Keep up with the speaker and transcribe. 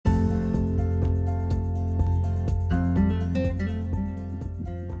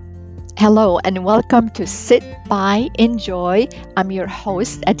Hello and welcome to Sit By Enjoy. I'm your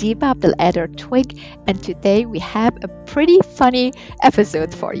host Adiba Abdelader Twig, and today we have a pretty funny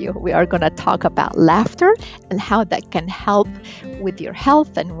episode for you. We are going to talk about laughter and how that can help with your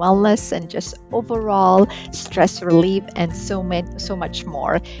health and wellness and just overall stress relief and so much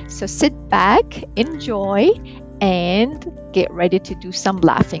more. So sit back, enjoy, and get ready to do some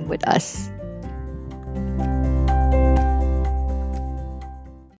laughing with us.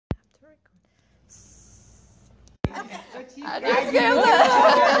 I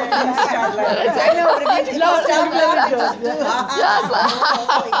know, but if you just sound like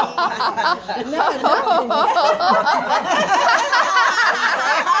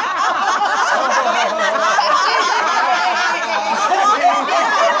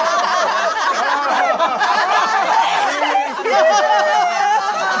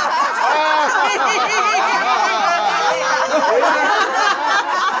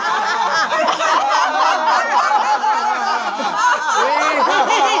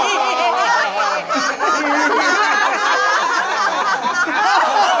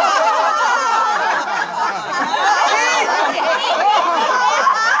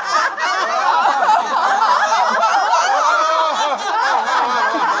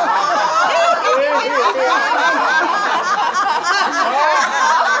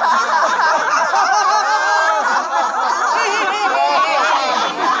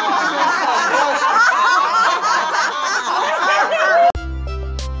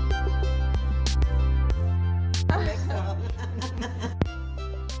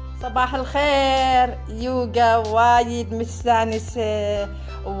صباح الخير. يوغا وايد مستانسة،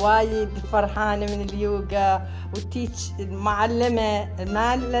 وايد فرحانة من اليوغا، والتيتش المعلمة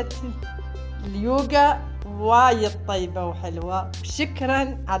مالت اليوغا وايد طيبة وحلوة.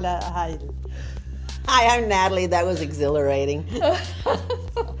 شكرا على هاي. Hi, I'm Natalie. That was exhilarating.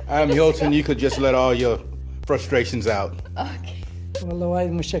 I'm Hilton. You could just let all your frustrations out. والله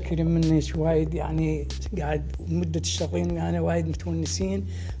وايد متشكرين منك، وايد يعني قاعد مدة الشهرين أنا وايد متونسين،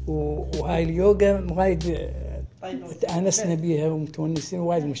 وهاي اليوغا وايد تأنسنا بيها ومتونسين،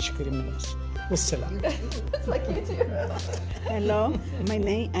 وايد متشكرين منك. والسلام. Hello, my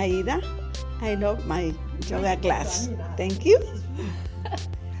name is Aida. I love my yoga class. Thank you.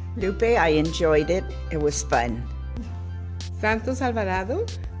 Lupe, I enjoyed it. It was fun. Santos Alvarado,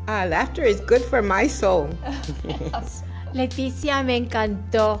 laughter is good for my soul. Leticia, me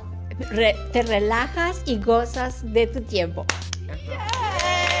encantó. Te relajas y gozas de tu tiempo.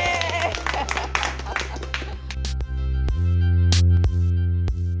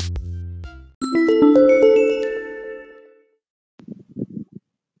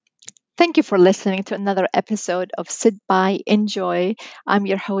 Thank you for listening to another episode of Sit By Enjoy. I'm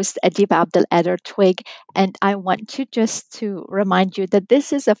your host Adiba Abdelader Twig, and I want to remind you that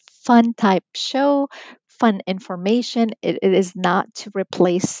this is a fun type show, fun information. It is not to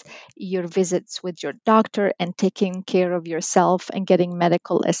replace your visits with your doctor and taking care of yourself and getting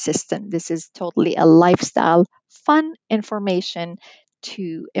medical assistance. This is totally a lifestyle, fun information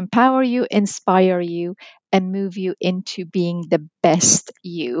to empower you, inspire you, and move you into being the best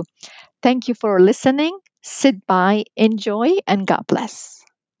you. Thank you for listening. Sit by, enjoy, and God bless.